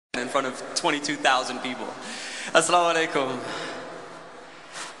in front of 22,000 people. Assalamu alaikum.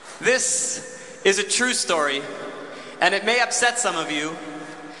 This is a true story, and it may upset some of you,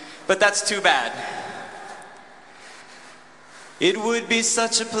 but that's too bad. It would be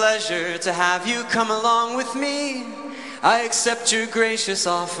such a pleasure to have you come along with me. I accept your gracious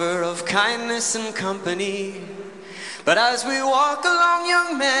offer of kindness and company. But as we walk along,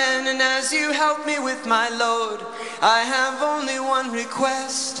 young man, and as you help me with my load, I have only one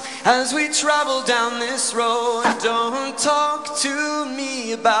request. As we travel down this road, don't talk to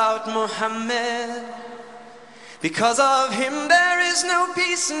me about Muhammed. Because of him there is no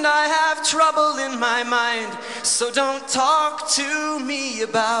peace and I have trouble in my mind. So don't talk to me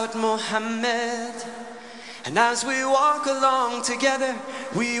about Muhammed. And as we walk along together,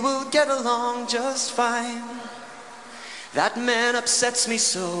 we will get along just fine. That man upsets me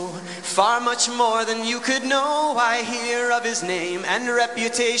so, far much more than you could know. I hear of his name and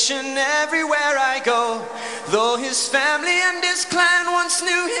reputation everywhere I go. Though his family and his clan once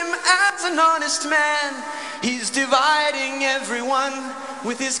knew him as an honest man, he's dividing everyone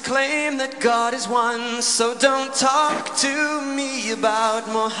with his claim that God is one. So don't talk to me about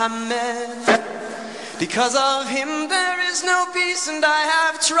Muhammad. Because of him there is no peace and I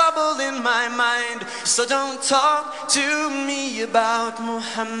have trouble in my mind. So don't talk to me about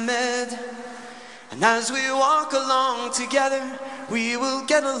Muhammad. And as we walk along together, we will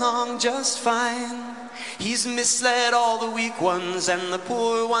get along just fine. He's misled all the weak ones and the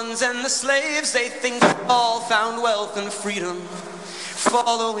poor ones and the slaves. They think all found wealth and freedom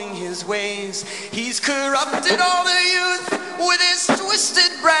following his ways. He's corrupted all the youth with his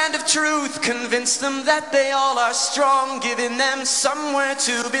twisted brand of truth, convinced them that they all are strong, giving them somewhere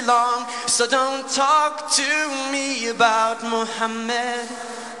to belong. So don't talk to me about Muhammad.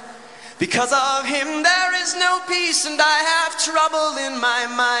 Because of him there is no peace and I have trouble in my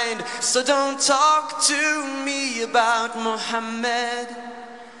mind. So don't talk to me about Muhammad.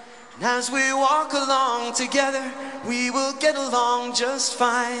 And as we walk along together, we will get along just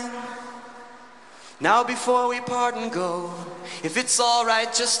fine. Now before we part and go, if it's all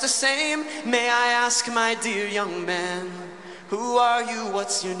right just the same, may I ask, my dear young man, who are you,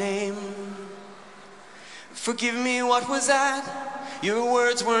 what's your name? Forgive me, what was that? Your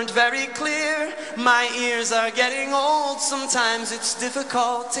words weren't very clear. My ears are getting old, sometimes it's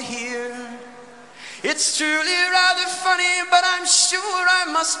difficult to hear. It's truly rather funny, but I'm sure I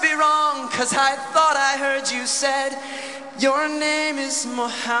must be wrong, 'cause I thought I heard you said your name is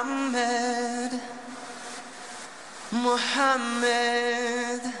Muhammad.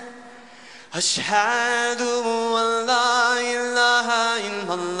 Muhammad. Ashhadu an la ilaha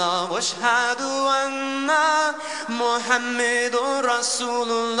illallah wa ashhadu anna Muhammadur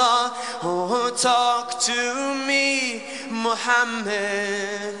Rasulullah. Oh, talk to me,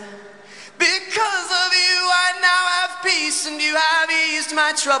 Muhammad. Because of you I now have peace and you have eased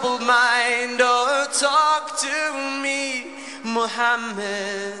my troubled mind. Oh, talk to me,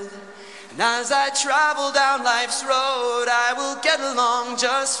 Muhammad. And as I travel down life's road, I will get along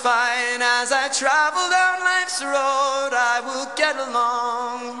just fine. As I travel down life's road, I will get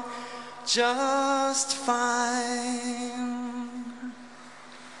along just fine.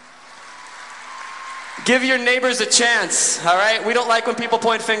 Give your neighbors a chance, all right? We don't like when people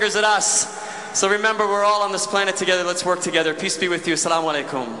point fingers at us. So remember, we're all on this planet together. Let's work together. Peace be with you. Assalamu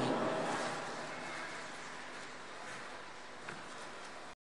alaikum.